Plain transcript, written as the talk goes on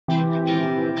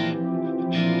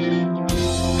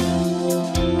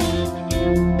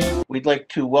We'd like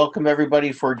to welcome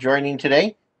everybody for joining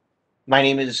today. My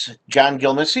name is John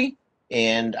Gilmissy,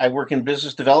 and I work in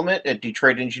business development at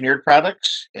Detroit Engineered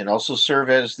Products and also serve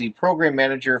as the program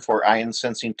manager for ion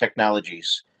sensing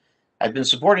technologies. I've been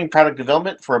supporting product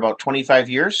development for about 25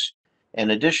 years.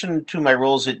 In addition to my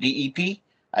roles at DEP,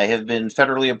 I have been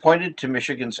federally appointed to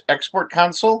Michigan's Export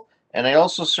Council, and I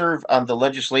also serve on the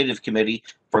legislative committee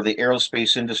for the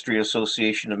Aerospace Industry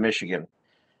Association of Michigan.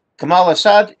 Kamal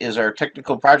Assad is our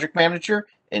technical project manager,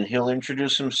 and he'll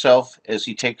introduce himself as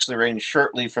he takes the reins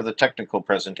shortly for the technical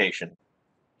presentation.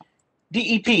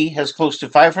 DEP has close to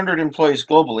 500 employees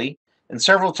globally and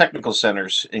several technical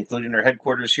centers, including our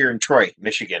headquarters here in Troy,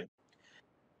 Michigan.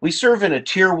 We serve in a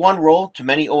Tier 1 role to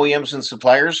many OEMs and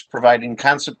suppliers, providing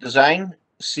concept design,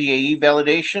 CAE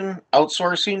validation,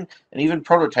 outsourcing, and even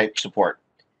prototype support.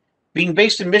 Being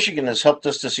based in Michigan has helped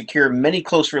us to secure many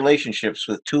close relationships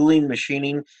with tooling,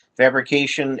 machining,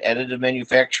 fabrication, additive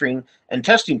manufacturing, and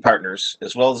testing partners,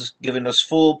 as well as giving us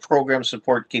full program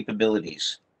support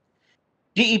capabilities.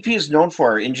 DEP is known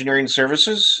for our engineering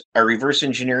services, our reverse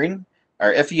engineering,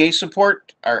 our FEA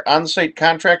support, our on-site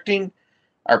contracting,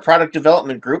 our product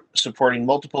development group supporting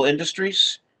multiple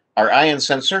industries, our ion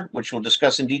sensor, which we'll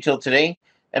discuss in detail today,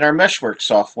 and our Meshworks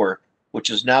software, which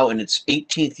is now in its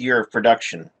 18th year of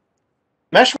production.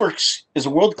 Meshworks is a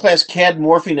world-class CAD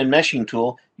morphing and meshing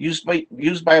tool used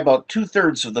by about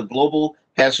 2/3 of the global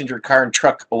passenger car and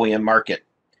truck OEM market.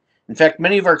 In fact,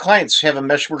 many of our clients have a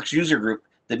Meshworks user group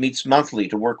that meets monthly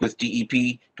to work with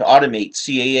DEP to automate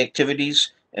CAE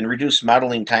activities and reduce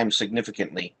modeling time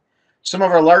significantly. Some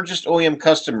of our largest OEM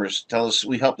customers tell us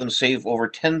we help them save over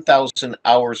 10,000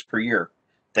 hours per year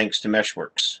thanks to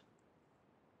Meshworks.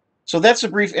 So that's a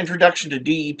brief introduction to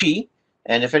DEP.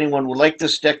 And if anyone would like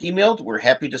this deck emailed, we're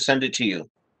happy to send it to you.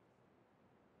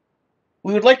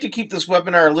 We would like to keep this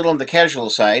webinar a little on the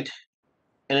casual side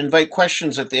and invite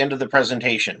questions at the end of the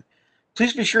presentation.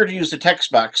 Please be sure to use the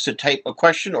text box to type a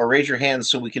question or raise your hand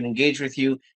so we can engage with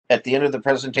you at the end of the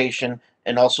presentation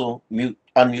and also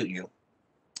unmute you.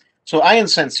 So ion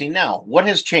sensing now, what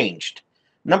has changed?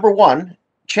 Number one,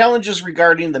 challenges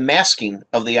regarding the masking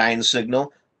of the ion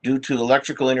signal due to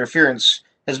electrical interference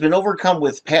has been overcome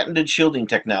with patented shielding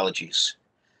technologies.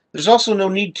 There's also no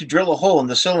need to drill a hole in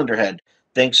the cylinder head,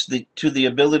 thanks to the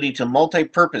ability to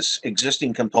multi-purpose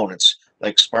existing components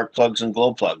like spark plugs and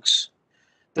glow plugs.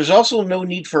 There's also no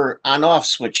need for on-off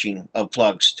switching of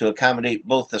plugs to accommodate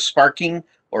both the sparking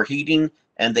or heating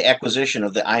and the acquisition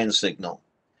of the ion signal.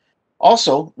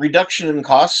 Also, reduction in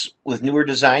costs with newer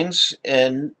designs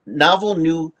and novel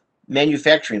new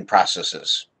manufacturing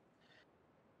processes.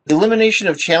 The elimination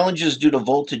of challenges due to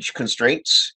voltage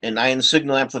constraints and ion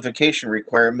signal amplification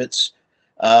requirements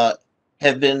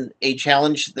have been a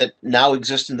challenge that now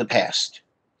exists in the past.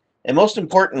 And most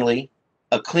importantly,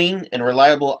 a clean and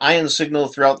reliable ion signal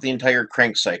throughout the entire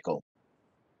crank cycle.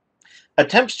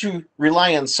 Attempts to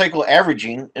rely on cycle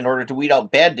averaging in order to weed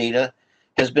out bad data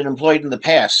has been employed in the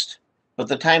past, but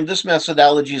the time this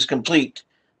methodology is complete,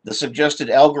 the suggested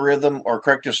algorithm or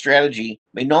corrective strategy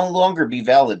may no longer be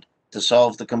valid to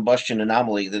solve the combustion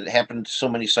anomaly that happened so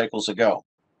many cycles ago.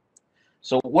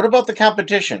 So what about the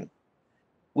competition?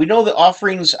 We know the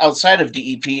offerings outside of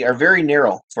DEP are very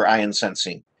narrow for ion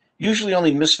sensing, usually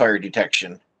only misfire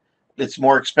detection. It's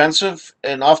more expensive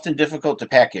and often difficult to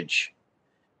package.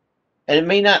 And it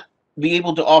may not be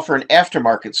able to offer an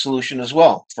aftermarket solution as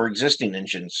well for existing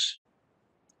engines.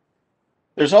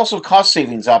 There's also cost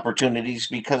savings opportunities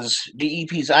because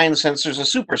DEP's ion sensor is a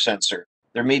super sensor.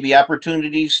 There may be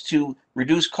opportunities to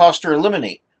reduce cost or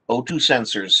eliminate O2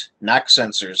 sensors, NOx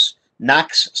sensors,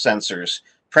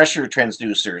 pressure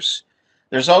transducers.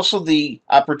 There's also the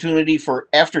opportunity for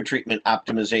after-treatment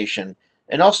optimization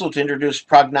and also to introduce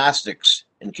prognostics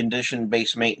and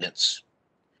condition-based maintenance.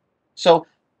 So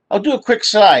I'll do a quick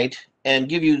slide and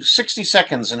give you 60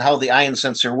 seconds on how the ion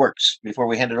sensor works before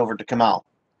we hand it over to Kamal.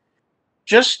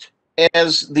 Just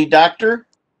as the doctor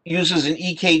uses an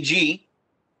EKG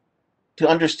to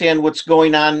understand what's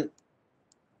going on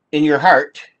in your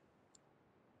heart,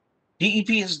 DEP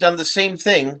has done the same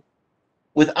thing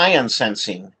with ion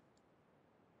sensing.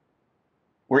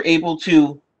 We're able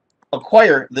to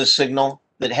acquire this signal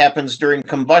that happens during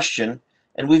combustion,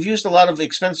 and we've used a lot of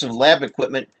expensive lab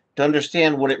equipment to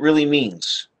understand what it really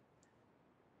means.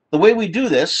 The way we do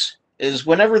this is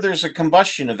whenever there's a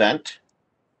combustion event,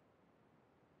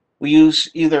 we use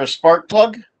either a spark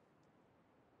plug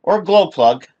or a glow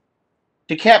plug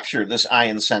to capture this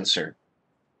ion sensor.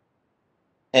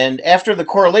 And after the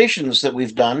correlations that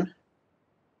we've done,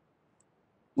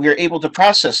 we are able to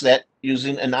process that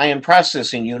using an ion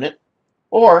processing unit,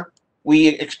 or we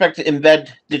expect to embed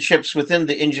the chips within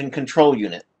the engine control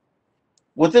unit.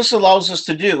 What this allows us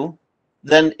to do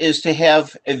then is to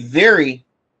have a very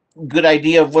good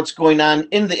idea of what's going on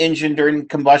in the engine during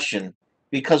combustion,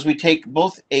 because we take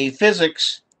both a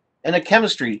physics and a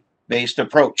chemistry based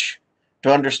approach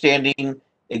to understanding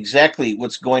exactly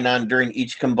what's going on during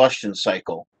each combustion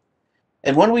cycle.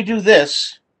 And when we do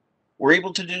this, we're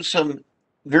able to do some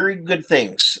very good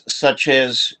things, such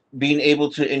as being able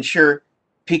to ensure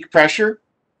peak pressure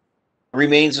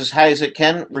remains as high as it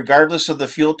can, regardless of the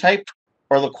fuel type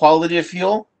or the quality of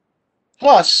fuel.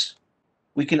 Plus,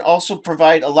 we can also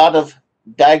provide a lot of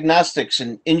diagnostics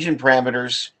and engine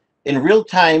parameters in real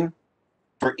time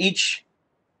for each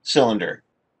cylinder.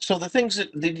 So the things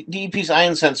that the DEP's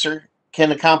ion sensor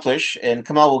can accomplish, and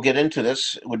Kamal will get into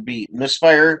this, would be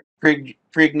misfire,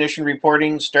 pre-ignition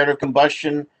reporting, start of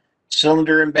combustion,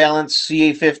 cylinder imbalance,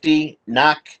 CA50,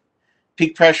 knock,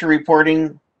 peak pressure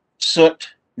reporting, soot,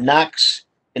 NOx,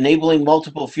 enabling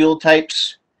multiple fuel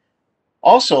types,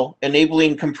 also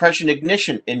enabling compression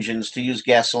ignition engines to use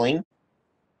gasoline,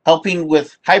 helping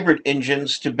with hybrid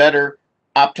engines to better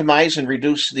optimize and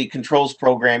reduce the controls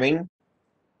programming,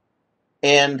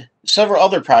 and several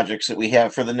other projects that we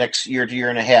have for the next year to year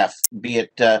and a half, be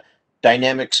it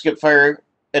dynamic skip fire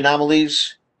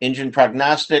anomalies, engine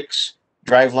prognostics,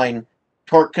 driveline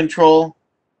torque control,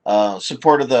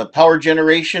 support of the power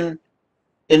generation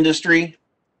industry,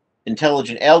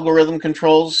 intelligent algorithm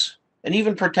controls, and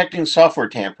even protecting software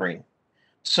tampering.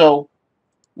 So,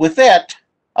 with that,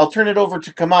 I'll turn it over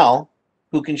to Kamal,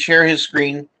 who can share his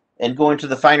screen and go into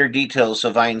the finer details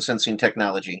of ion sensing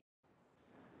technology.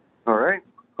 All right.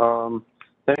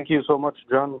 Thank you so much,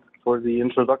 John, for the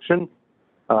introduction.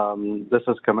 This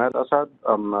is Kamal Assad.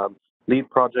 I'm a lead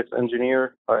project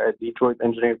engineer at Detroit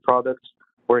Engineered Products,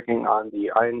 working on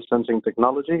the ion sensing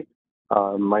technology.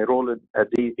 My role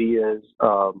at DEP is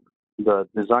the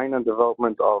design and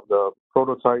development of the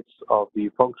prototypes of the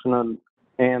functional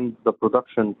and the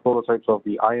production prototypes of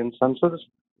the ion sensors,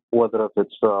 whether if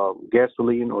it's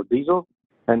gasoline or diesel,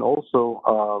 and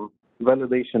also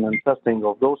validation and testing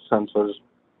of those sensors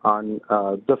on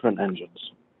different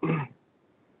engines.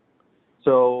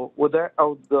 So with that, I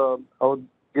would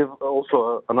give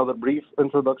also another brief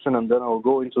introduction, and then I'll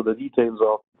go into the details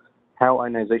of how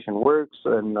ionization works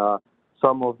and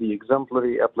some of the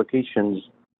exemplary applications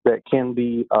that can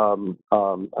be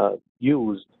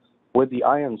used with the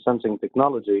ion sensing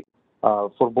technology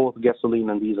for both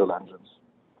gasoline and diesel engines.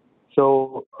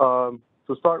 So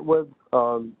to start with,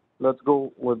 let's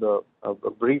go with a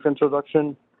brief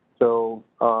introduction. So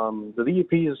the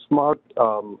DEP's smart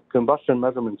combustion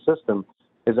measurement system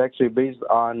is actually based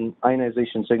on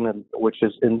ionization signal, which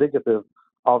is indicative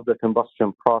of the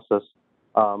combustion process,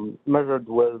 measured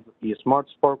with a smart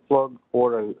spark plug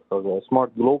or a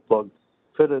smart glow plug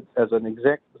fitted as an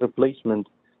exact replacement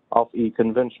of a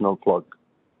conventional plug.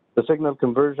 The signal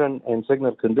conversion and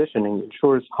signal conditioning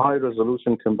ensures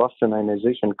high-resolution combustion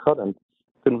ionization current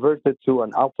converted to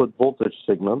an output voltage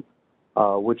signal,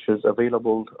 which is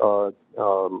available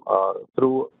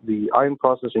through the ion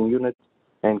processing unit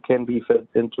and can be fed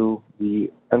into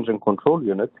the engine control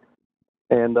unit.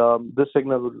 And this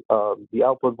signal, the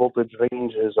output voltage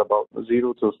range is about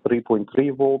 0 to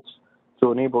 3.3 volts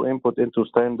to enable input into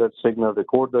standard signal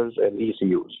recorders and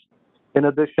ECUs. In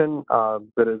addition,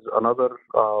 there is another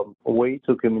way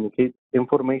to communicate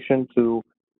information to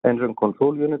engine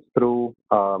control units through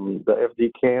the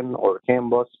FD CAN or CAN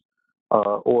bus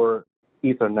or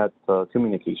Ethernet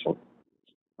communication.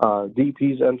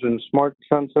 DEP's engine smart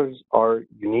sensors are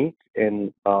unique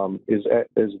and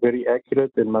is very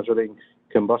accurate in measuring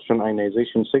combustion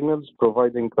ionization signals,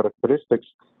 providing characteristics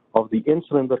of the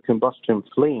in-cylinder combustion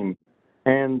flame.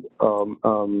 And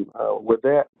with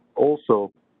that,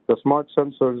 also, the smart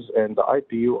sensors and the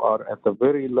IPU are at a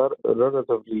very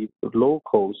relatively low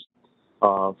cost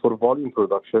for volume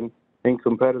production in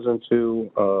comparison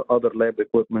to other lab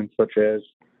equipment such as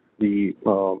the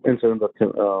in-cylinder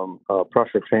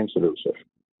pressure transducer.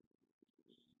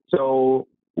 So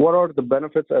what are the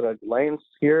benefits at a glance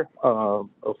here of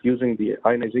using the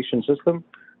ionization system?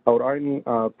 Our ion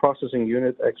processing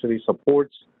unit actually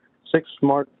supports 6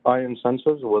 smart ion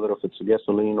sensors, whether if it's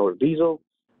gasoline or diesel,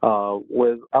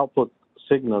 with output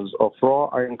signals of raw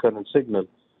ion current signal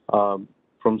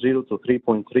from 0 to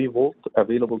 3.3 volt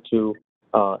available to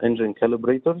engine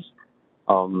calibrators.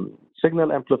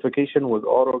 Signal amplification with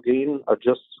auto gain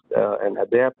adjusts and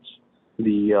adapts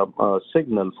the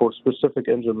signal for specific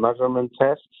engine measurement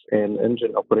tasks and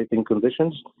engine operating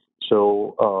conditions.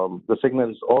 So the signal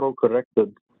is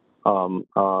auto-corrected.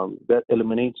 That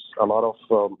eliminates a lot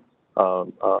of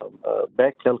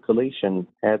back calculation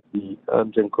at the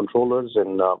engine controllers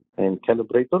and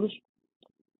calibrators.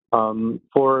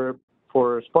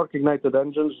 For spark ignited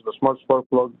engines, the smart spark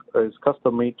plug is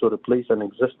custom made to replace an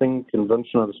existing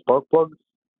conventional spark plug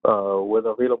with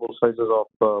available sizes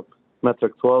of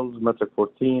metric 12, metric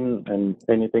 14, and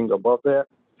anything above that,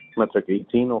 metric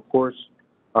 18, of course.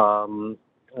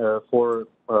 For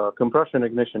compression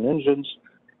ignition engines,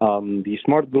 the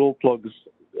smart glow plugs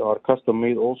are custom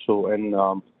made also and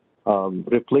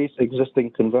replace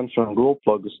existing conventional glow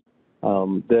plugs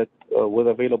that with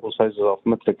available sizes of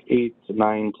metric 8,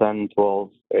 9, 10, 12,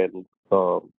 and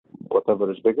whatever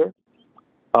is bigger.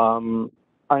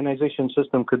 Ionization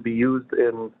system could be used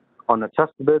on a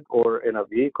test bed or in a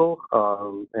vehicle,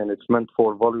 and it's meant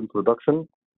for volume production.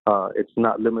 It's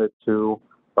not limited to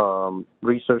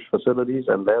research facilities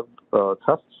and lab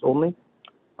tests only.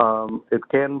 It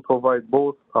can provide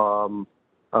both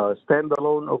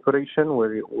standalone operation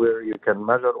where you can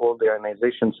measure all the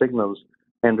ionization signals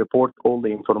and report all the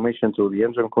information to the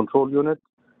engine control unit,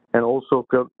 and also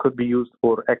could be used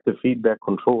for active feedback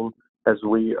control, as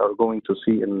we are going to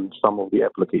see in some of the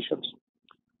applications.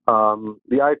 The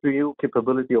IPU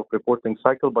capability of reporting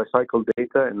cycle-by-cycle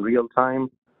data in real time,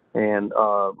 and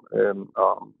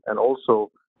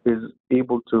also is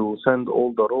able to send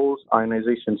all the rows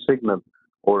ionization signal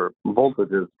or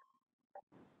voltages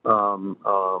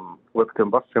with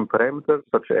combustion parameters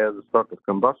such as start of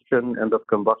combustion, end of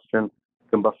combustion,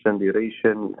 combustion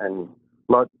duration, and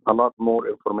a lot more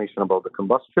information about the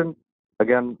combustion.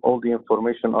 Again, all the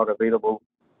information are available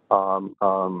on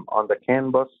the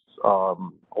CAN bus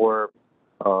or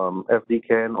FD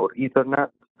CAN or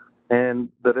Ethernet. And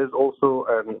there is also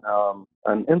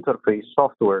an interface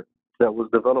software that was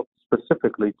developed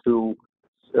specifically to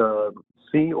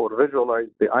see or visualize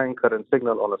the ion current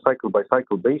signal on a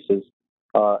cycle-by-cycle basis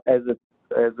as it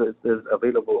is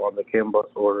available on the CAN bus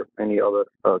or any other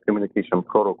communication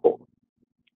protocol.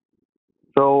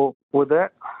 So with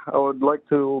that, I would like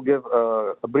to give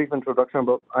a brief introduction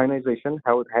about ionization,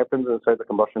 how it happens inside the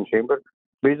combustion chamber.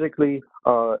 Basically,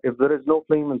 if there is no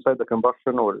flame inside the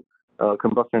combustion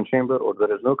chamber, or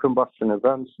there is no combustion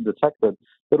events detected,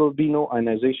 there will be no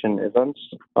ionization events,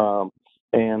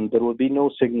 and there will be no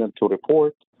signal to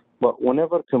report. But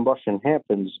whenever combustion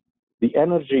happens, the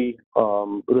energy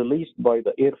released by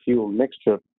the air-fuel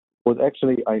mixture would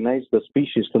actually ionize the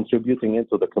species contributing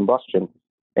into the combustion.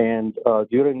 And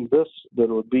during this, there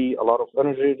will be a lot of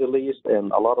energy released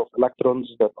and a lot of electrons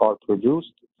that are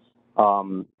produced,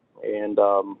 and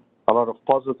a lot of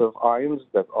positive ions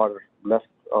that are left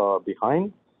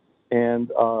behind. And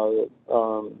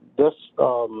this,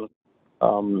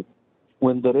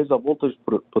 when there is a voltage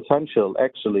potential,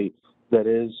 actually, that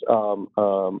is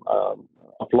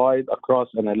applied across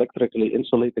an electrically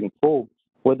insulating probe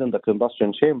within the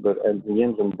combustion chamber and the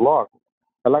engine block,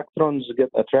 electrons get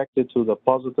attracted to the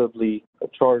positively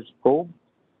charged probe,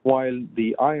 while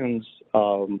the ions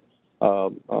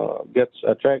get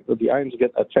attracted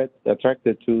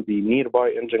to the nearby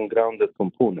engine grounded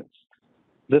components.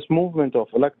 This movement of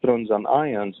electrons and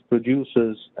ions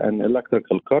produces an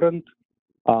electrical current.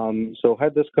 So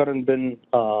had this current been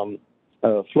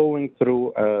flowing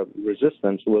through a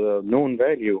resistance with a known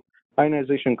value,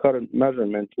 ionization current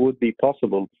measurement would be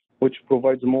possible, which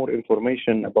provides more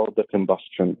information about the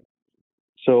combustion.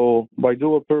 So by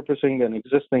dual purposing an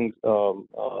existing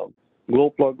glow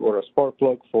plug or a spark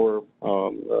plug for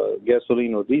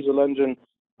gasoline or diesel engine,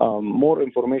 more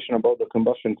information about the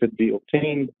combustion could be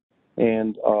obtained,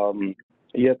 and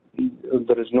yet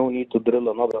there is no need to drill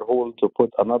another hole to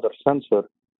put another sensor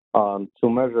to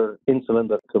measure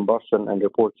in-cylinder combustion and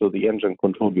report to the engine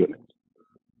control unit.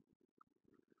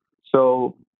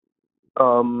 So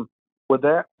with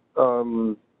that,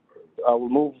 I will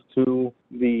move to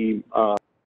the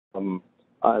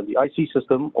IC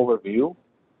system overview,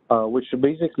 which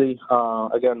basically,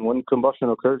 again, when combustion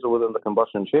occurs within the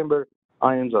combustion chamber,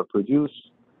 ions are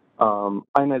produced.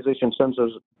 Ionization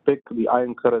sensors pick the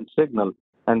ion current signal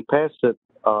and pass it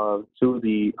to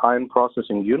the ion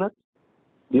processing unit.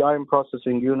 The ion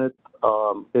processing unit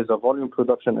is a volume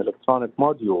production electronic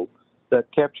module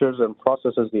that captures and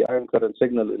processes the ion current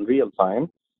signal in real time.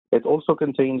 It also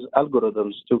contains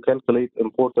algorithms to calculate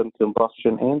important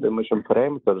combustion and emission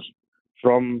parameters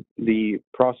from the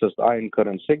processed ion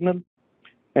current signal.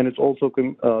 And it's also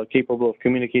capable of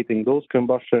communicating those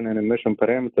combustion and emission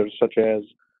parameters such as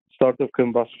start of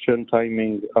combustion,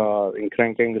 timing in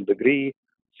crank angle degree,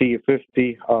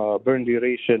 CE50, burn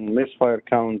duration, misfire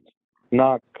count,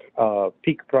 knock,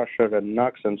 peak pressure, and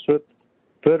NOx and soot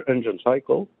per engine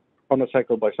cycle on a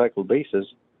cycle-by-cycle basis.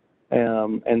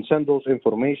 and send those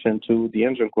information to the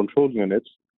engine control units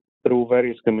through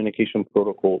various communication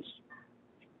protocols.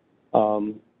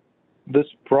 This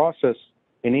process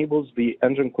enables the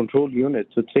engine control unit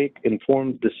to take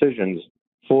informed decisions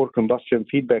for combustion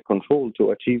feedback control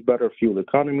to achieve better fuel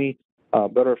economy,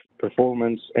 better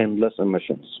performance, and less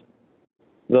emissions.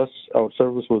 Thus, our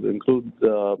service would include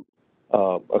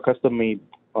a custom-made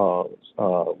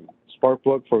spark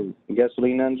plug for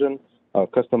gasoline engine, a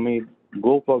custom-made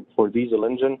glow plug for diesel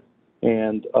engine,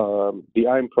 and the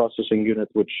ion processing unit,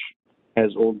 which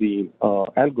has all the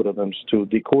algorithms to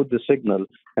decode the signal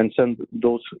and send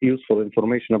those useful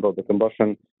information about the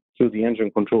combustion to the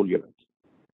engine control unit.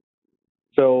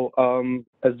 So,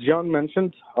 as John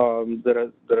mentioned, there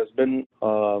has been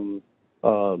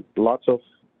lots of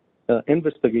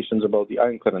investigations about the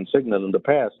ion current signal in the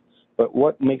past, but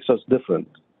what makes us different?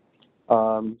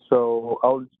 So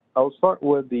I'll start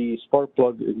with the spark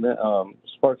plug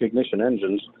spark ignition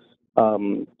engines.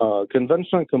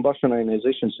 Conventional combustion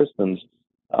ionization systems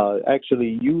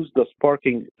actually use the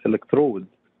sparking electrode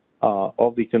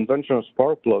of the conventional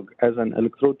spark plug as an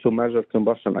electrode to measure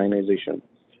combustion ionization.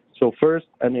 So first,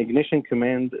 an ignition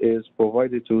command is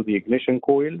provided to the ignition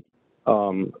coil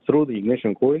through the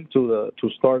ignition coil to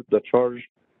start the charge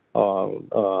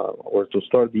or to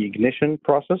start the ignition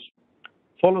process,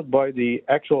 followed by the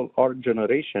actual arc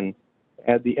generation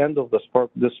at the end of the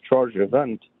spark discharge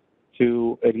event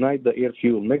to ignite the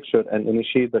air-fuel mixture and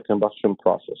initiate the combustion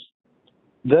process.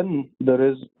 Then there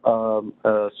is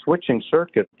a switching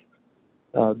circuit.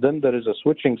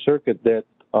 That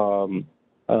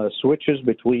switches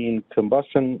between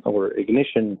combustion or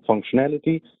ignition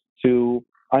functionality to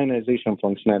ionization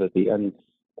functionality, and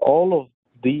all of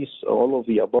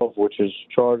the above, which is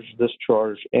charge,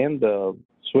 discharge, and the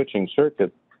switching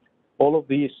circuit, all of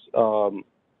these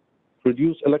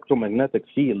produce electromagnetic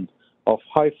field of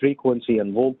high frequency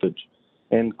and voltage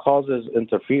and causes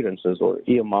interferences or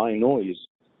EMI noise,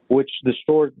 which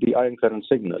distort the ion current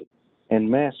signal and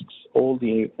masks all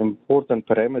the important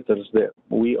parameters that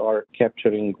we are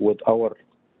capturing with our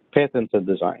patented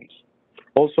designs.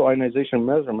 Also, ionization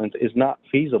measurement is not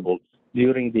feasible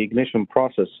during the ignition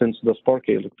process since the spark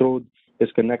electrode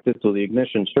is connected to the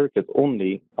ignition circuit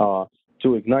only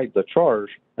to ignite the charge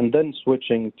and then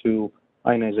switching to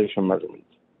ionization measurement.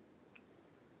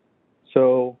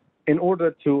 So in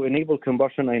order to enable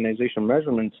combustion ionization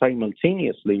measurement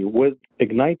simultaneously with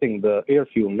igniting the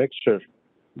air-fuel mixture,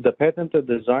 the patented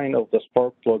design of the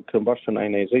spark plug combustion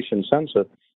ionization sensor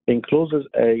encloses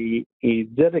a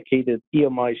dedicated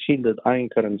EMI shielded ion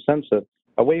current sensor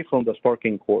away from the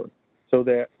sparking core so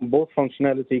that both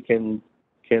functionality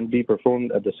can be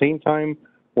performed at the same time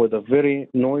with a very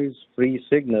noise-free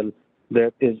signal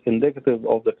that is indicative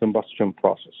of the combustion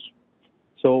process.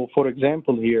 So, for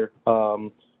example, here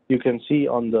you can see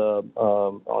on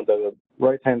the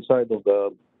right-hand side of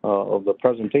the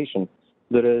presentation,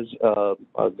 there is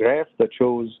a graph that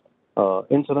shows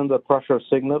in-cylinder pressure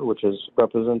signal, which is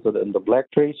represented in the black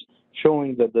trace,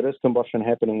 showing that there is combustion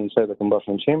happening inside the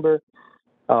combustion chamber,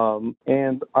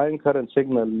 and ion current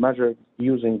signal measured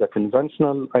using the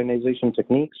conventional ionization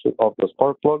techniques of the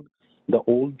spark plug, the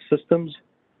old systems,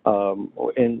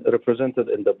 and represented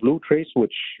in the blue trace,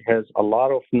 which has a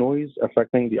lot of noise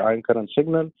affecting the ion current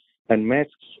signal and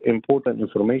masks important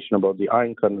information about the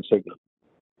ion current signal.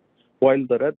 While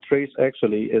the red trace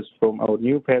actually is from our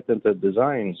new patented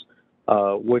designs,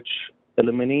 which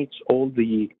eliminates all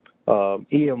the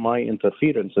EMI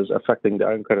interferences affecting the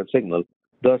ion current signal.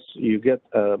 Thus, you get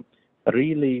a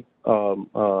really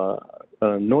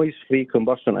noise-free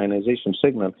combustion ionization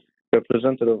signal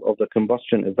representative of the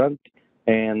combustion event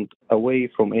and away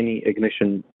from any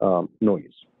ignition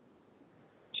noise.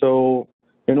 So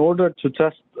in order to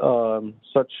test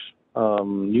such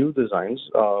new designs,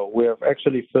 we have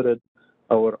actually fitted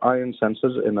our ion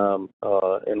sensors in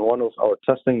one of our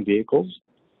testing vehicles.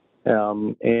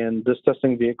 And this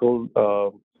testing vehicle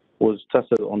was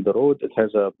tested on the road. It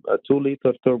has a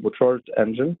 2-liter turbocharged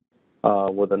engine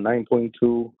with a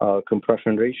 9.2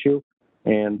 compression ratio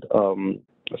and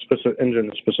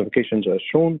engine specifications as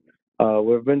shown.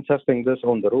 We've been testing this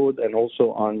on the road and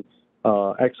also on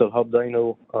axle hub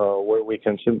dyno where we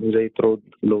can simulate road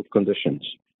load conditions.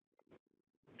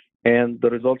 And the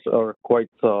results are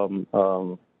quite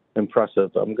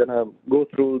impressive. I'm going to go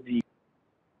through the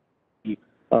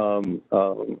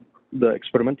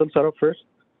experimental setup first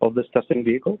of this testing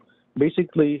vehicle.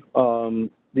 Basically,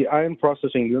 the ion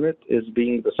processing unit is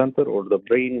being the center or the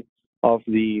brain of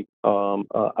the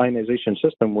ionization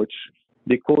system, which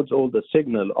decodes all the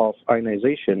signal of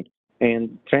ionization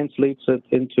and translates it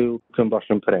into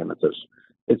combustion parameters.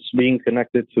 It's being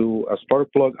connected to a spark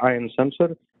plug ion sensor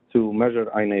to measure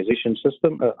ionization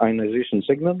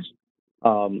signals.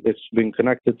 It's been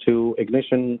connected to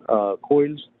ignition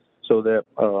coils so that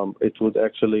it would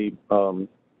actually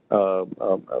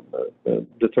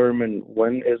determine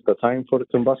when is the time for the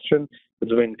combustion.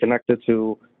 It's been connected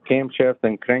to camshaft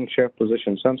and crankshaft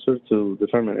position sensors to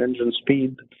determine engine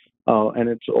speed, and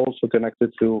it's also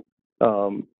connected to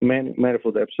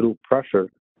manifold absolute pressure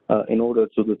in order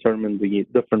to determine the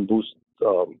different boost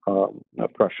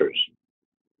pressures.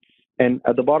 And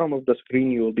at the bottom of the screen,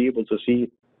 you will be able to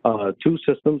see two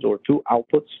systems or two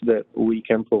outputs that we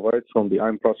can provide from the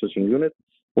ion processing unit,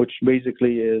 which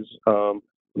basically is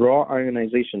raw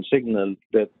ionization signal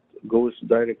that goes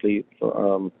directly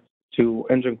to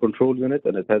engine control unit,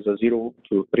 and it has a 0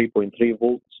 to 3.3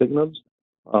 volt signals.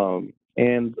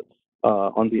 And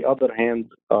on the other hand,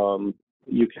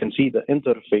 you can see the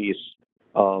interface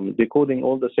decoding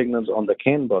all the signals on the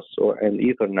CAN bus or an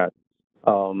Ethernet,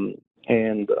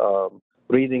 and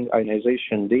reading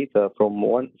ionization data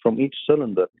from each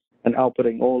cylinder and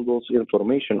outputting all those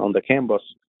information on the CAN bus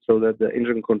so that the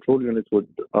engine control unit would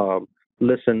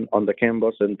listen on the CAN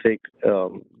bus and take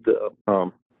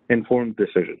the informed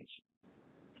decisions.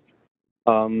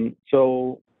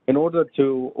 So in order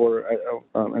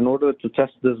to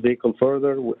test this vehicle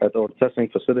further at our testing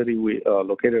facility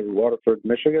located in Waterford,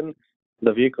 Michigan,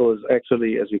 the vehicle is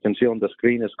actually, as you can see on the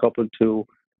screen, is coupled to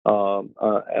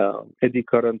eddy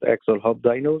current axle hub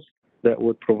dynos that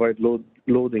would provide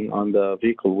loading on the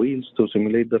vehicle wheels to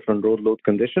simulate different road load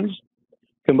conditions.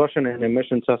 Combustion and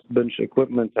emission test bench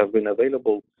equipment have been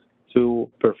available to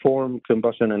perform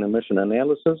combustion and emission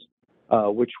analysis,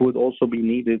 which would also be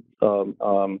needed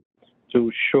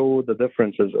to show the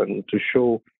differences and to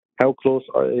show how close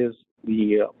is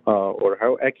the or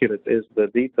how accurate is the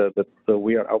data that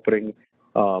we are outputting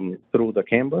through the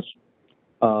CAN bus.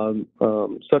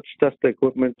 Such test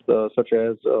equipment, such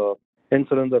as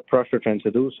in-cylinder pressure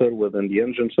transducer within the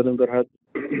engine cylinder head,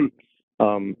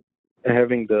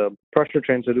 having the pressure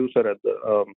transducer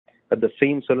at the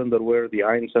same cylinder where the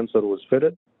ion sensor was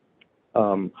fitted,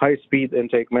 high-speed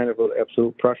intake manifold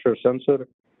absolute pressure sensor,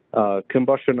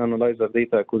 combustion analyzer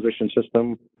data acquisition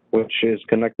system, which is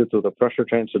connected to the pressure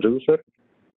transducer,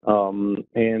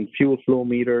 and fuel flow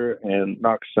meter and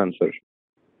NOx sensors.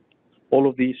 All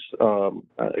of these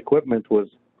equipment was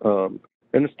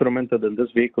instrumented in this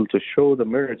vehicle to show the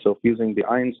merits of using the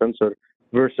ion sensor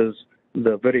versus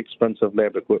the very expensive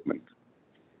lab equipment.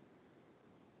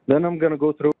 Then I'm going to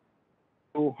go through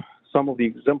some of the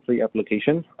exemplary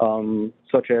applications,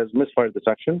 such as misfire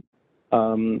detection.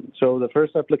 So the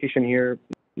first application here,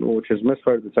 which is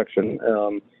misfire detection,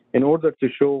 in order to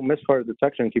show misfire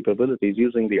detection capabilities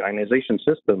using the ionization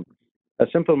system, a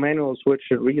simple manual switch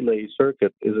relay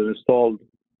circuit is installed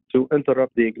to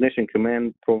interrupt the ignition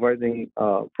command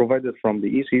provided from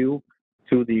the ECU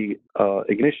to the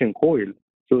ignition coil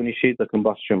to initiate the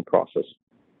combustion process.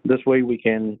 This way we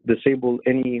can disable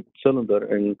any cylinder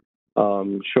and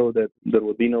show that there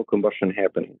will be no combustion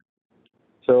happening.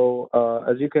 So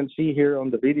as you can see here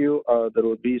on the video, there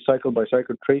will be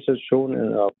cycle-by-cycle traces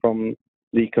shown from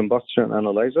the combustion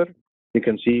analyzer. You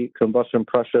can see combustion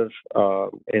pressure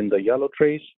in the yellow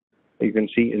trace. You can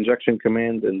see injection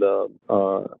command in the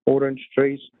orange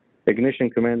trace, ignition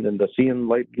command in the cyan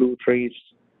light blue trace,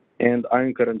 and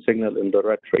ion current signal in the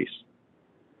red trace.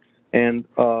 And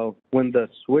when the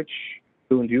switch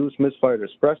to induce misfire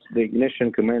is pressed, the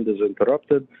ignition command is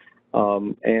interrupted,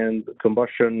 and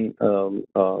combustion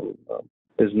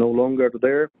is no longer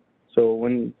there. So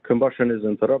when combustion is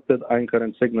interrupted, ion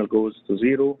current signal goes to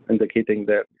 0, indicating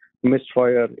that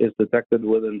misfire is detected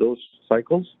within those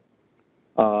cycles.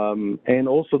 And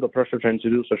also the pressure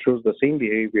transducer shows the same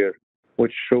behavior,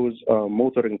 which shows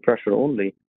motoring pressure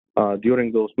only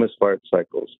during those misfired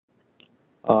cycles.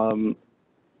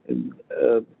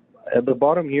 At the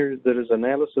bottom here, there is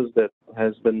analysis that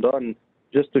has been done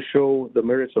just to show the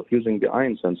merits of using the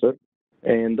ion sensor.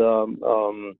 And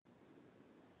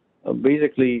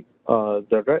basically,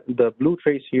 the blue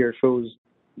trace here shows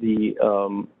the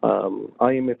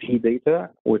IMFE data,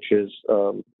 which is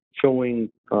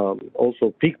showing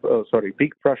also peak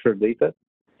pressure data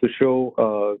to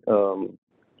show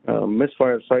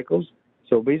misfire cycles.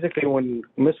 So basically, when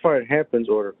misfire happens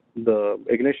or the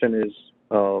ignition is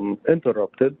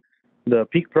interrupted, the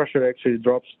peak pressure actually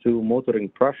drops to motoring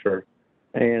pressure,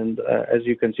 and as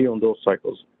you can see on those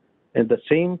cycles. At the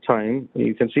same time,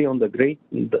 you can see on the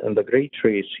gray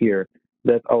trace here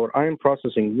that our ion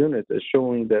processing unit is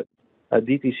showing that a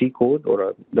DTC code or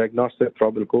a diagnostic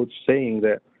trouble code saying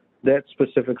that that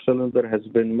specific cylinder has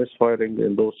been misfiring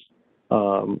in those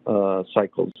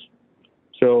cycles.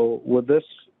 So with this,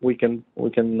 we can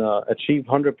achieve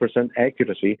 100%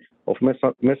 accuracy of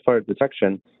misfire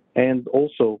detection, and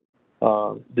also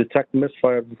detect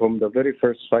misfire from the very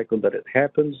first cycle that it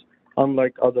happens,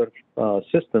 unlike other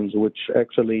systems which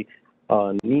actually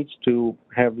needs to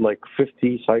have like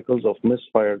 50 cycles of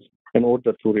misfires in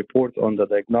order to report on the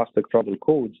diagnostic trouble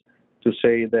codes to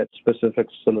say that specific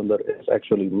cylinder is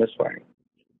actually misfiring.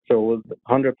 So with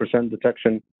 100%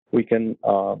 detection, we can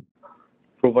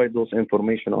provide those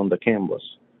information on the canvas.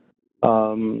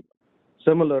 Um,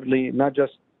 Similarly, not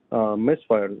just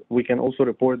misfire, we can also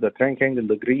report the crank angle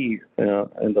degree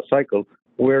in the cycle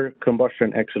where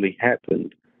combustion actually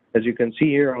happened. As you can see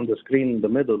here on the screen in the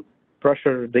middle,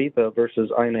 pressure data versus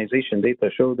ionization data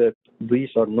show that these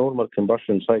are normal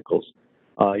combustion cycles.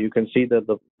 You can see that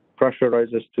the pressure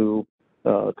rises to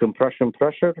compression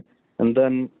pressure, and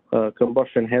then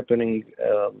combustion happening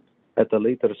at a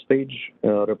later stage,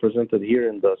 represented here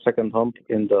in the second hump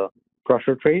in the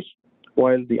pressure trace,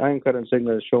 while the ion current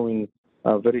signal is showing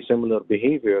very similar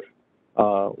behavior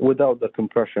without the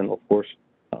compression, of course,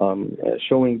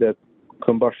 showing that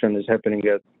combustion is happening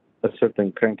at a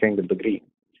certain crank angle degree.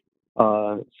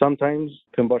 Sometimes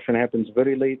combustion happens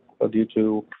very late due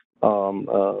to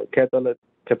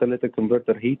catalytic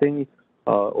converter heating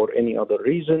or any other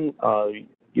reason.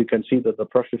 You can see that the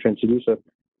pressure transducer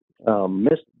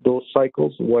missed those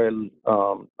cycles, while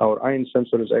our ion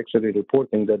sensor is actually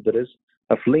reporting that there is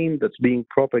a flame that's being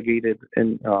propagated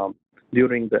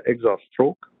during the exhaust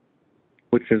stroke,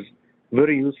 which is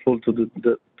very useful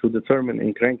to determine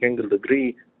in crank angle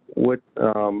degree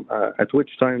at which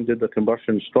time did the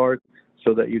combustion start,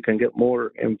 so that you can get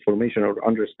more information or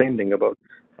understanding about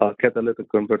catalytic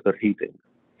converter heating.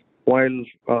 While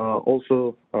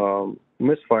also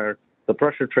misfire, the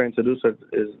pressure transducer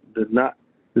did not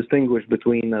distinguish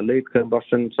between a late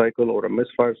combustion cycle or a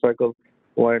misfire cycle,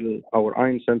 while our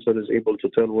ion sensor is able to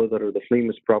tell whether the flame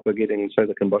is propagating inside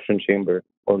the combustion chamber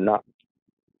or not.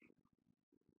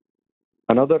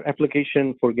 Another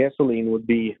application for gasoline would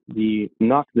be the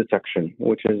knock detection,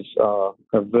 which is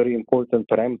a very important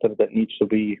parameter that needs to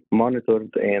be monitored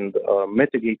and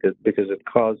mitigated because it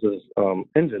causes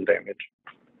engine damage.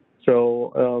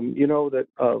 So you know that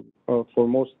for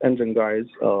most engine guys,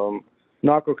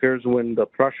 knock occurs when the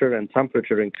pressure and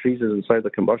temperature increases inside the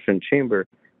combustion chamber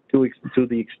to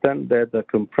the extent that the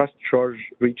compressed charge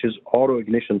reaches auto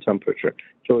ignition temperature.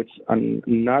 So it's a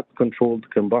not controlled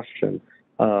combustion.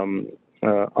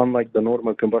 Unlike the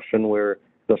normal combustion where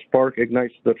the spark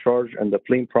ignites the charge and the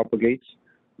flame propagates,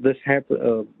 the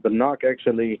knock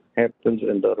actually happens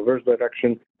in the reverse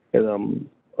direction.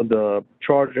 The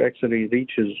charge actually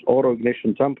reaches auto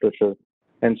ignition temperature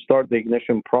and start the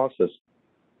ignition process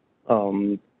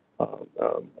um, uh,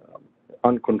 uh,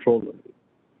 uncontrollably.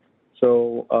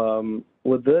 So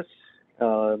with this,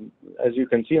 as you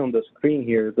can see on the screen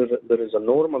here, there is a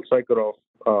normal cycle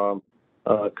of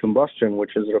combustion,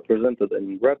 which is represented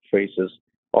in red traces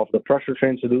of the pressure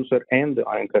transducer and the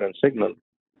ion current signal,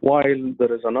 while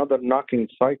there is another knocking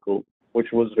cycle, which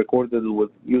was recorded with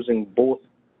using both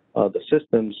the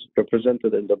systems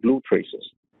represented in the blue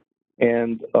traces.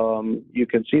 And you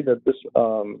can see that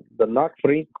the knock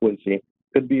frequency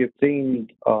could be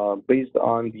obtained based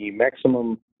on the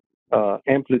maximum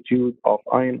amplitude of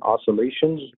ion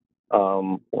oscillations,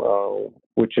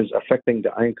 which is affecting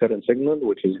the ion current signal,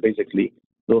 which is basically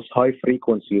those high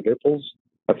frequency ripples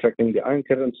affecting the ion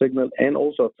current signal and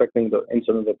also affecting the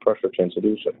in-cylinder pressure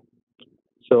transducer.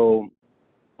 So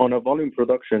on a volume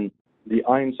production, the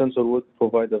ion sensor would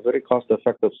provide a very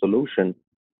cost-effective solution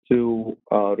to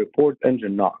report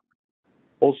engine knock.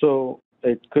 Also,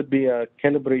 it could be a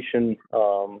calibration.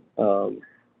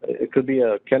 It could be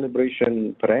a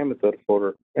calibration parameter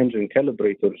for engine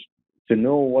calibrators to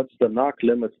know what's the knock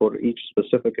limit for each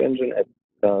specific engine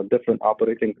at different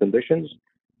operating conditions.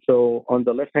 So on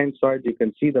the left-hand side, you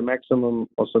can see the maximum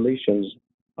oscillations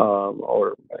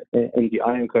or in the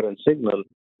ion current signal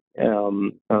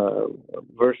um, uh,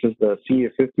 versus the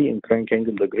CA50 in crank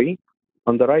angle degree.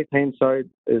 On the right-hand side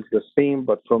is the same,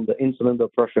 but from the in-cylinder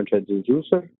pressure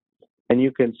transducer, and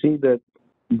you can see that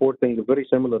reporting very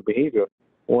similar behavior,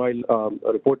 while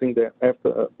reporting that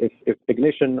after if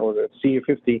ignition or the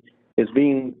CA50 is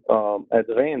being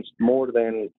advanced more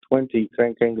than 20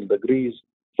 crank angle degrees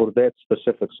for that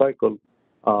specific cycle,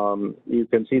 you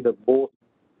can see that both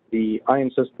the ion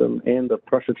system and the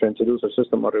pressure transducer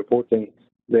system are reporting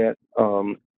that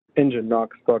engine knock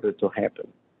started to happen.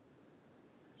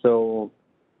 So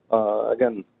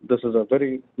again, this is a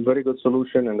very, very good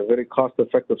solution and a very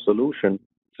cost-effective solution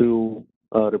to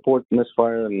report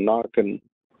misfire and knock and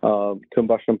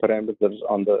combustion parameters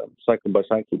on the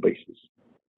cycle-by-cycle basis.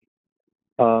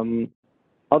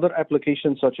 Other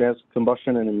applications such as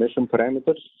combustion and emission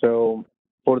parameters. So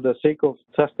for the sake of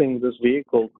testing this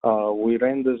vehicle, we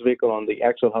ran this vehicle on the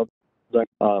axle hub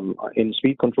in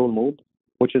speed control mode,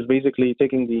 which is basically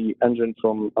taking the engine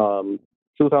from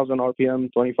 2000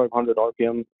 RPM, 2500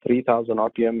 RPM, 3000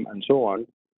 RPM, and so on.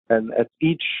 And at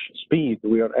each speed,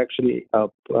 we are actually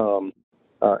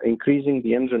increasing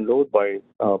the engine load by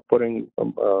putting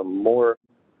more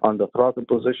on the throttle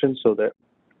position so that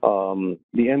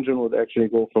the engine would actually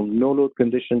go from no load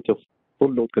condition to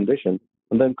full load condition,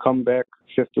 and then come back,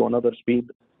 shift to another speed,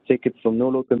 take it from no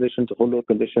load condition to full load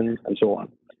condition, and so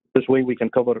on. This way we can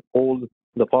cover all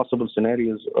the possible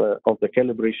scenarios of the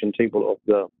calibration table of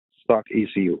the stock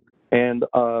ECU. And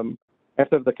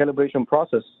after the calibration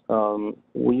process,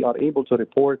 we are able to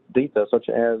report data such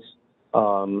as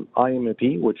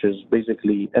IMAP, which is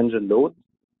basically engine load.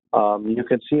 You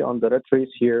can see on the red trace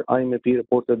here, IMAP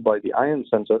reported by the ion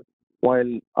sensor,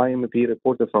 while IMAP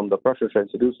reported from the pressure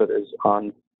transducer is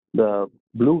on the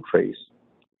blue trace.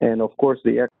 And of course,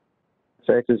 the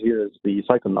x-axis here is the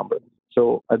cycle number.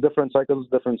 So at different cycles,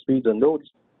 different speeds and loads,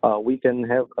 we can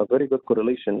have a very good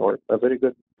correlation or a very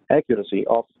good accuracy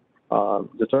of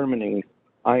determining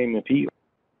IMAP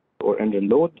or engine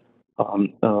load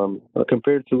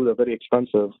compared to the very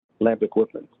expensive lab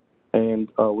equipment. And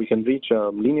we can reach a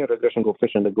linear regression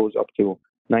coefficient that goes up to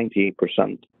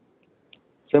 98%.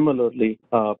 Similarly,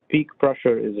 peak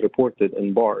pressure is reported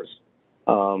in bars.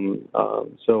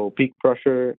 So peak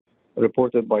pressure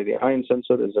reported by the ion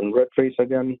sensor is in red trace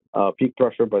again. Peak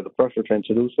pressure by the pressure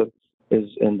transducer is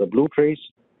in the blue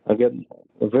trace. Again,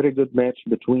 a very good match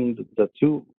between the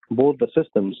two, both the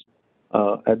systems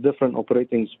at different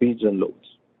operating speeds and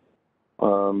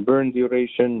loads. Burn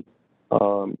duration,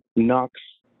 NOx,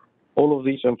 all of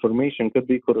these information could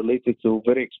be correlated to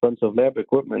very expensive lab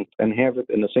equipment and have it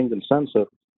in a single sensor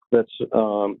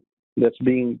that's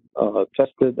being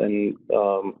tested and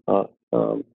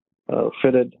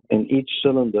fitted in each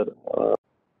cylinder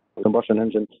combustion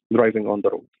engine driving on the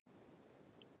road.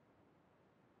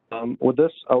 With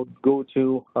this, I would go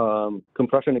to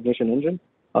compression ignition engine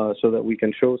so that we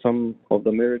can show some of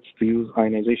the merits to use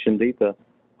ionization data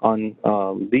on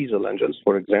diesel engines,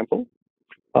 for example.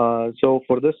 So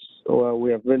for this,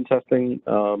 we have been testing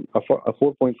a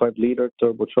 4.5 liter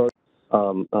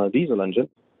turbocharged diesel engine.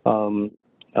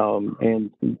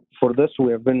 And for this,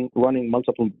 we have been running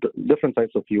multiple different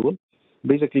types of fuel.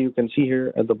 Basically, you can see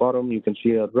here at the bottom, you can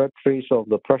see a red trace of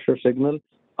the pressure signal,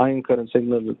 ion current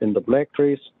signal in the black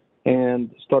trace, and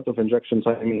start of injection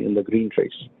timing in the green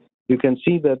trace. You can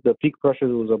see that the peak pressure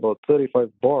was about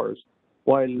 35 bars,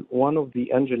 while one of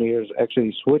the engineers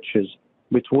actually switches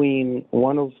between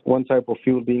one type of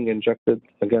fuel being injected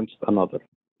against another.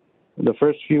 The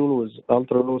first fuel was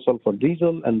ultra-low sulfur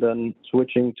diesel, and then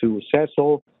switching to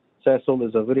Sasol. Sasol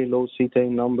is a very low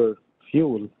cetane number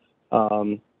fuel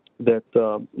that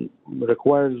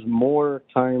requires more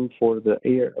time for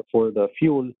the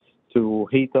fuel to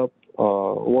heat up,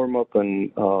 warm up,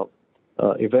 and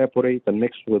evaporate and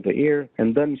mix with the air,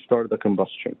 and then start the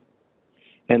combustion.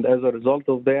 And as a result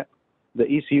of that, the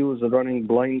ECU is running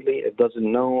blindly. It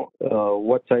doesn't know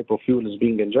what type of fuel is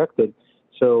being injected.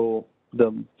 So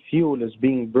the fuel is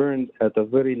being burned at a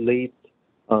very late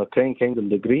crank angle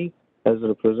degree, as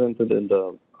represented in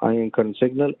the ion current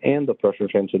signal and the pressure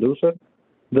transducer.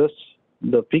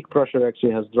 The peak pressure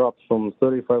actually has dropped from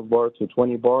 35 bar to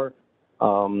 20 bar.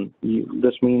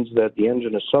 This means that the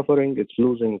engine is suffering. It's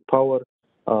losing power.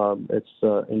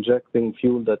 It's injecting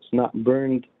fuel that's not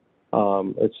burned.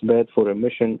 It's bad for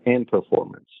emission and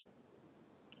performance.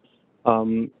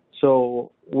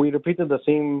 So we repeated the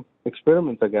same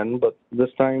experiment again, but this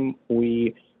time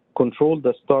we controlled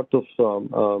the start of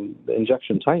the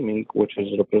injection timing, which is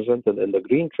represented in the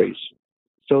green trace.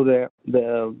 So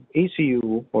the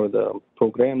ECU or the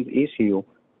programmed ECU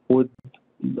would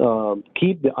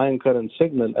keep the ion current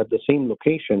signal at the same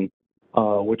location,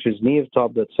 which is near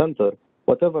top dead center,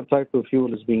 whatever type of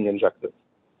fuel is being injected.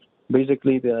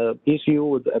 Basically, the ECU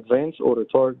would advance or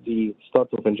retard the start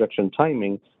of injection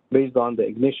timing based on the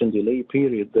ignition delay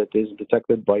period that is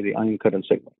detected by the ion current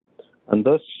signal. And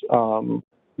thus,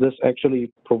 this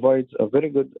actually provides a very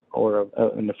good or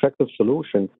an effective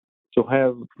solution to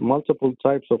have multiple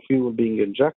types of fuel being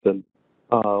injected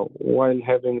while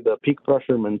having the peak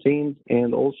pressure maintained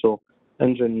and also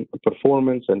engine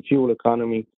performance and fuel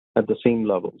economy at the same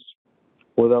levels,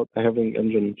 without having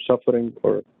engine suffering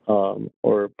or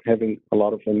having a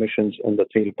lot of emissions in the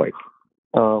tailpipe.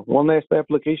 One last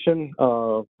application,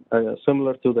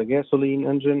 similar to the gasoline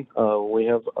engine, we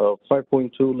have a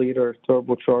 5.2 liter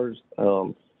turbocharged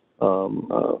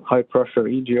high pressure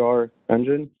EGR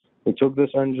engine. We took this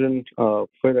engine,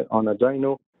 put it on a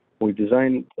dyno. We did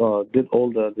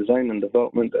all the design and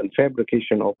development and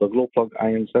fabrication of the glow plug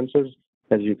ion sensors,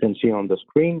 as you can see on the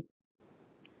screen,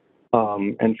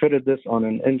 and fitted this on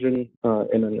an engine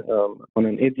on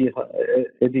an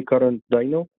eddy current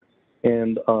dyno,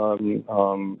 and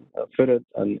fitted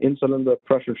an in-cylinder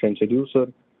pressure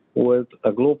transducer with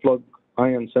a glow plug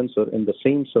ion sensor in the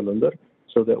same cylinder,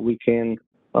 so that we can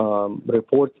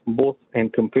report both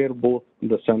and compare both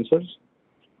the sensors.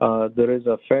 There is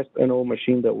a fast NO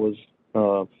machine that was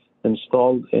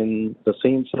installed in the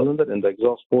same cylinder, in the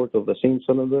exhaust port of the same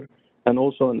cylinder, and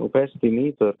also an opacity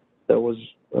meter that was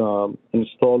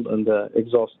installed in the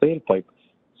exhaust tailpipe.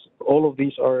 All of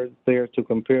these are there to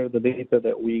compare the data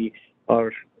that we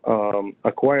are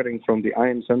acquiring from the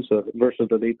ion sensor versus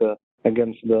the data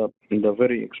against the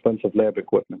very expensive lab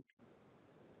equipment.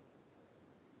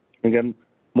 Again,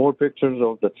 more pictures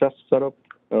of the test setup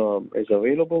is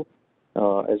available,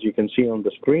 as you can see on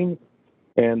the screen.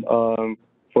 And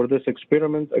for this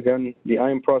experiment, again, the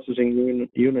ion processing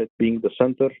unit being the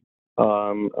center,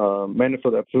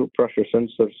 manifold absolute pressure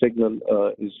sensor signal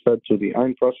is fed to the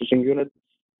ion processing unit.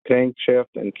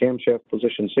 Crankshaft and camshaft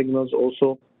position signals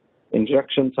also.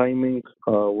 Injection timing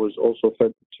was also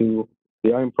fed to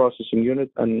the ion processing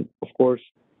unit, and of course,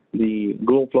 the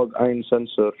glow plug ion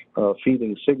sensor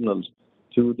feeding signals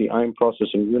to the ion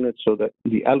processing unit, so that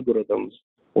the algorithms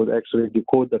would actually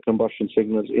decode the combustion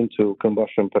signals into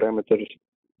combustion parameters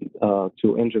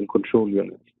to engine control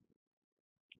units.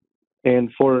 And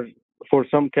for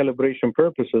some calibration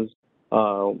purposes,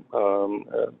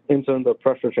 in-cylinder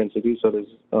pressure transducer is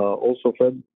also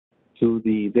fed to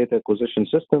the data acquisition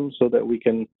system, so that we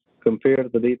can compare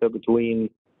the data between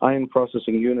ion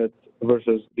processing unit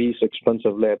versus these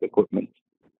expensive lab equipment.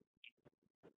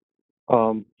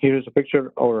 Here's a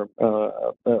picture or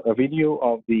a video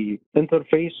of the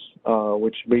interface,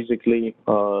 which basically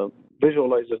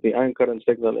visualizes the ion current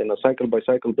signal in a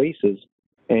cycle-by-cycle basis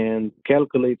and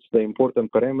calculates the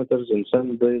important parameters and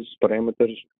sends these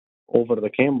parameters over the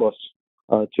CAN bus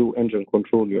to engine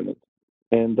control unit.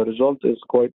 And the result is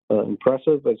quite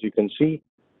impressive. As you can see,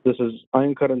 this is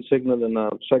ion current signal in a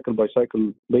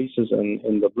cycle-by-cycle basis and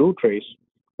in the blue trace.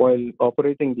 While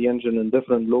operating the engine in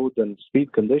different load and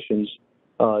speed conditions,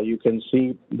 you can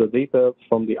see the data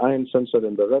from the ion sensor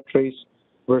in the red trace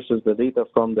versus the data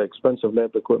from the expensive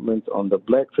lab equipment on the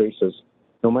black traces.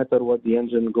 No matter what the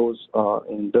engine goes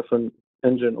in different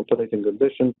engine operating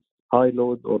condition, high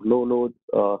load or low load,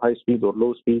 high speed or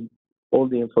low speed, all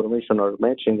the information are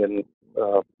matching and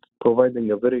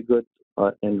providing a very good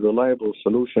and reliable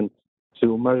solution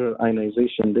to measure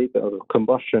ionization data or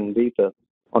combustion data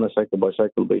on a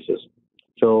cycle-by-cycle basis.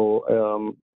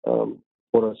 So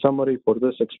for a summary for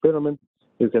this experiment,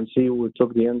 you can see we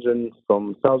took the engine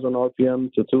from 1,000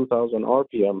 RPM to 2,000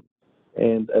 RPM,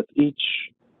 and at each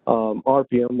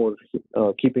RPM we're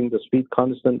keeping the speed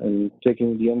constant and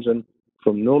taking the engine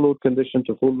from no load condition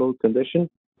to full load condition.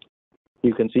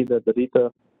 You can see that the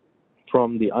data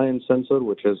from the ion sensor,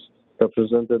 which is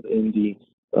represented in the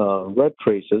red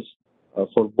traces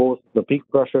for both the peak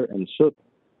pressure and soot,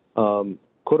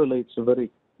 correlates very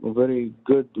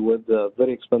good with the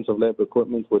very expensive lab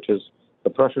equipment, which is the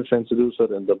pressure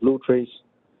transducer in the blue trace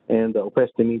and the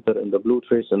opacity meter in the blue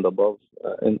trace and above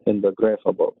in the graph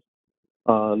above.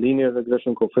 Linear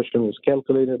regression coefficient was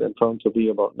calculated and found to be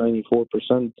about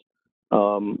 94%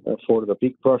 for the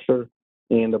peak pressure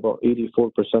and about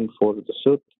 84% for the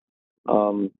soot.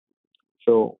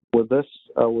 So with this,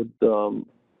 I would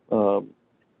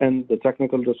end the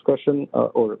technical discussion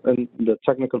or end the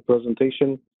technical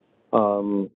presentation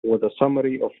with a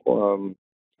summary of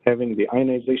having the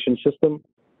ionization system.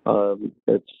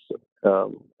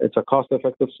 It's a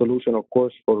cost-effective solution, of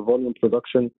course, for volume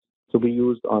production to be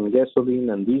used on gasoline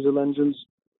and diesel engines.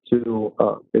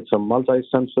 It's a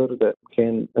multi-sensor that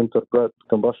can interpret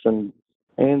combustion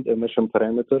and emission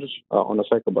parameters on a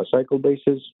cycle-by-cycle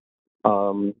basis.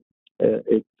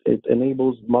 It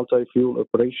enables multi-fuel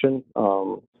operation.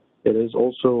 It is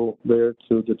also there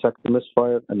to detect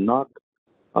misfire and knock.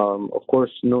 Of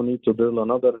course, no need to drill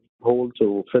another hole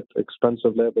to fit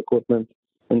expensive lab equipment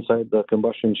inside the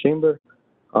combustion chamber,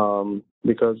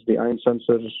 because the ion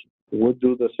sensors would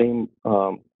do the same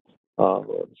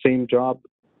job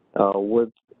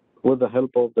with the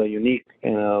help of the unique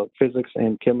physics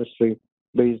and chemistry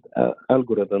based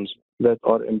algorithms that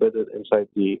are embedded inside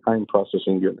the ion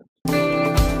processing unit.